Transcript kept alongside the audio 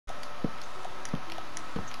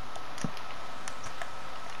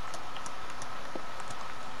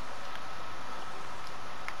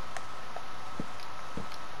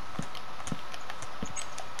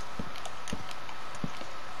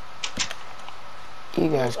You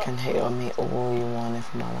guys can hate on me all you want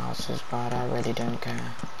if my mouse is bad, I really don't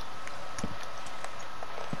care.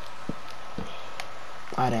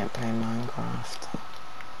 I don't play Minecraft.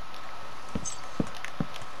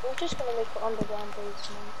 We're just gonna make an underground base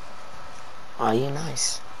now. Are you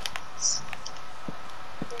nice?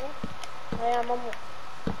 I am,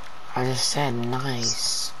 I just said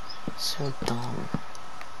nice. So dumb.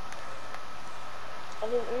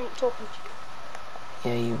 I'm not talking to you.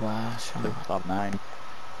 Yeah, you were, shut up. 659.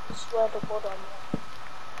 I swear to God I'm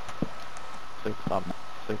not.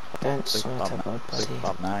 659. Don't swear to God, buddy.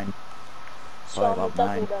 659. So I'm a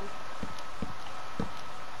double then.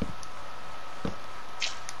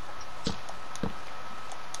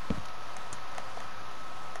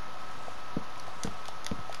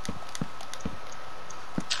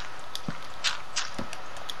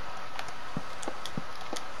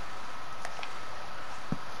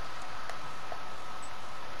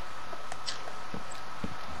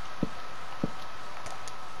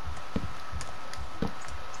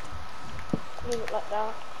 Leave it like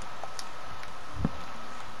that.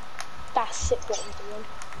 That's it what I'm doing.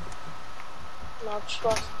 Now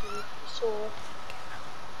trust me, you saw.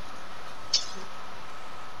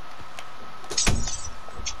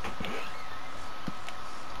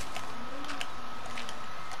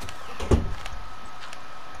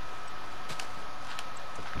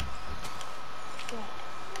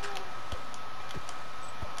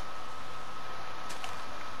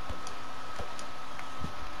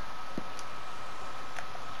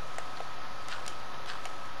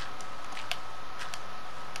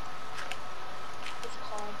 It's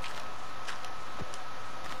calm.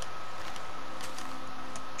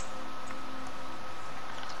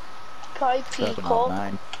 Try 7 peacock. of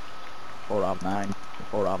 9. 4 of 9.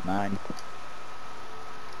 4 of 9.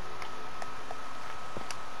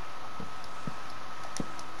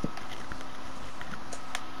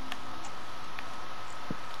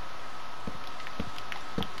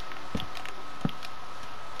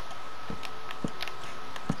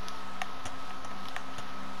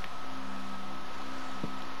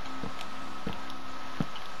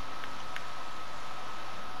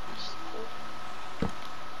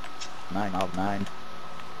 Nine of 9.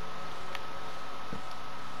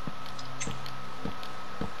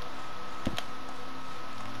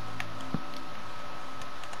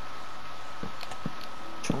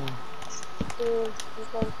 Sure.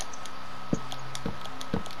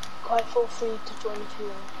 Quite feel free to join if you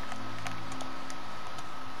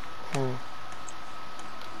want.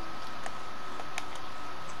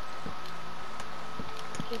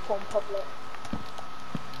 Keep on public.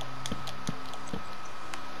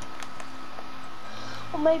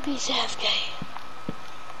 Or maybe it's AFK.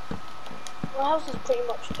 My house is pretty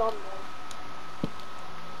much done now.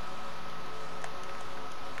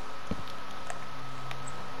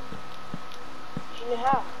 Do you know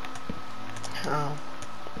how? How?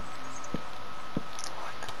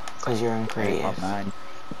 Because you're 8 uncreative. of 9.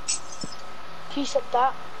 He said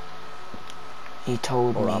that. You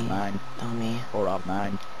told 4 me, of 9. dummy. 4 of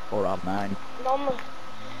 9. 4 of 9. No, I'm not.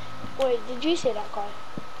 Wait, did you say that guy?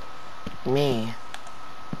 Me?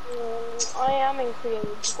 I am in creative.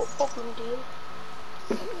 You got a problem, do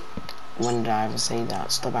you? When did I ever say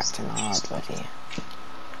that? Stop acting hard, buddy.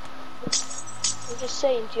 I'm just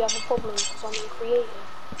saying, do you have a problem because I'm in creative?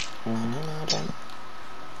 No, I don't.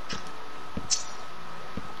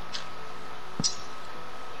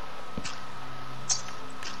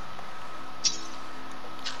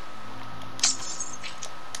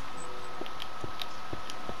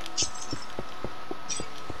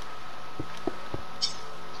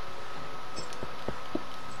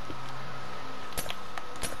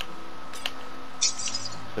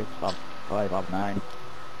 Six of 5 of 9.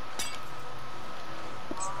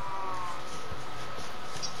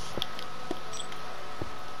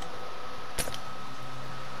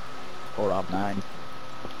 4 of 9.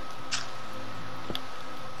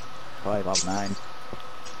 5 of 9.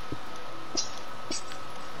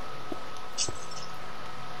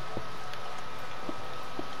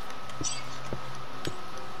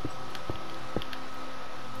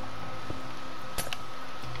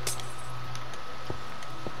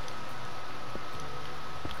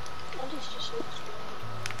 That is just looks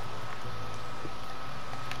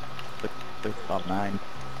weird. 6 of 9.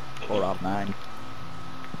 4 of 9.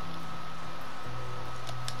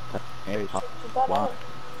 8 of Too bad, 1. innit?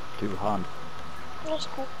 200. That's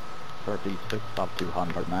cool. 36 of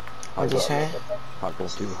 200 now. What'd you say? Toggle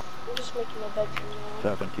 2. I'm just making a bedroom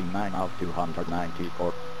now. 79 of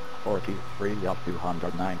 294. 43 of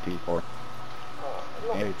 294.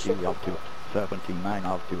 Not 80 triple of 2. 79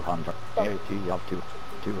 of 200. 80 of 2.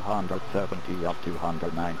 270 of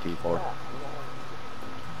 294. Ah,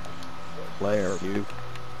 Player view.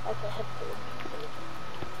 okay, head forward.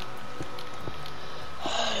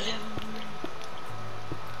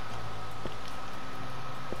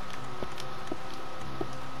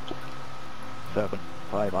 7,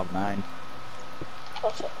 5 of 9.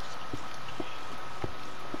 Perfect.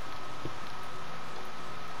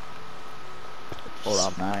 Four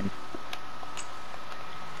of 9.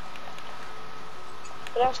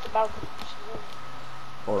 But that's the balcony.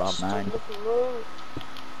 4 of Still 9. looking wrong.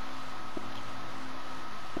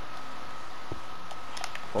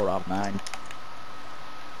 4 of 9.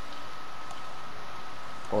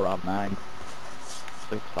 4 of 9.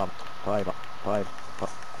 6 of 5 of 5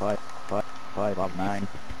 5 5 5 of 9.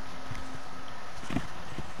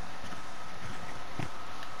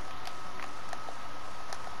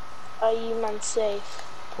 Are you man safe?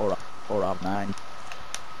 4 of 9.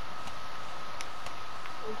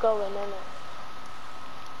 I'm going, innit?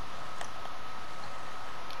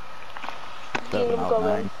 7 I'm of going.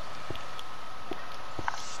 9.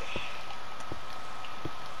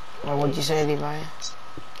 Well, what'd you say, Levi? I'm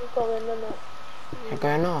going, innit? You're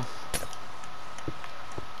going off.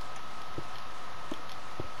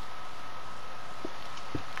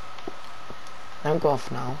 Don't go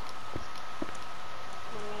off now.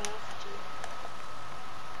 I have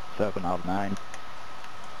to. 7 of 9.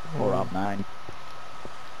 4 of 9.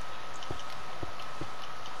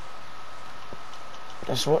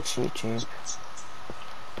 Just watch YouTube.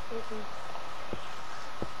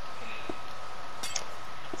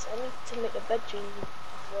 So I need to make a bedroom.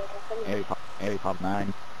 8 of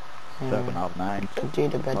 9. 7 of 9. Do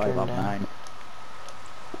the 5 bedroom of then. 9.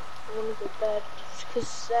 I want to go to bed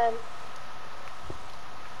because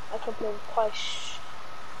I can play with Pish.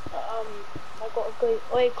 I gotta go.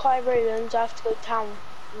 Wait, Kai Rowlands. I have to go town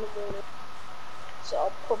in the morning, so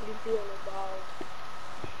I'll probably be on about.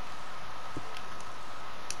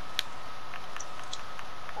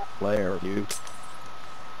 Player view.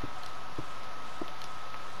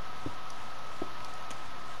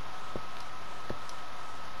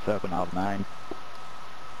 7 of 9.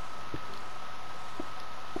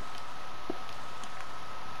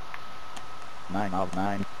 9 of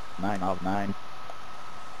 9. 9 of 9.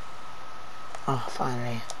 Oh,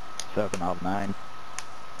 finally. 7 of 9.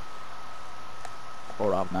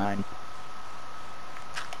 4 of 9.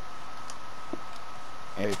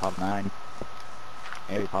 8 of 9.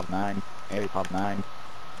 8 of 9. 8 of 9.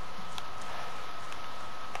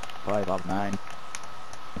 5 of 9.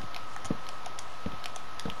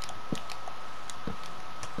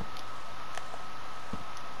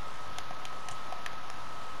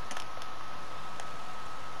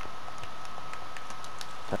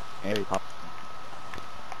 8 of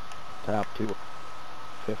tab 2.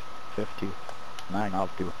 50. 9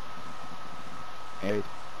 of 2. 8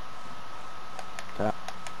 tab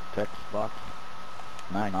text box.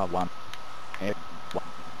 9 of 1. 8 1.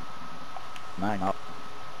 9 of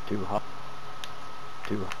 2 hot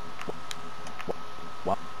 2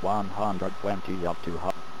 120 of 2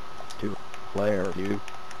 hot 2 player view.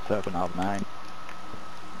 7 of 9.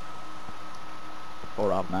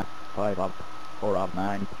 4 of 9. 5 of 4 of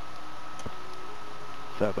 9.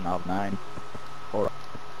 7 of 9. 4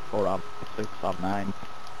 of 6 of 9.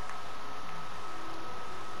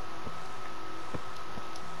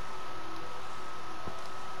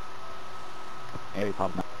 8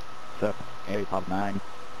 of 9. 7 8 of 9.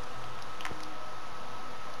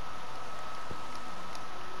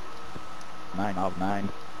 9 of 9.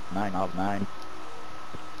 9 of 9.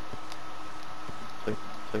 6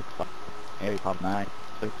 of 8 of 9.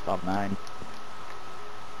 6 of 9.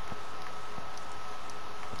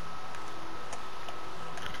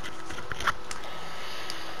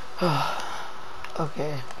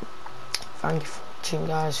 Okay. Thank you for watching,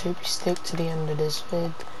 guys. Hope you stick to the end of this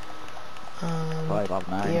vid. 5 of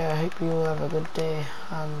 9. Yeah, I hope you all have a good day,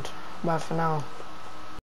 and bye for now.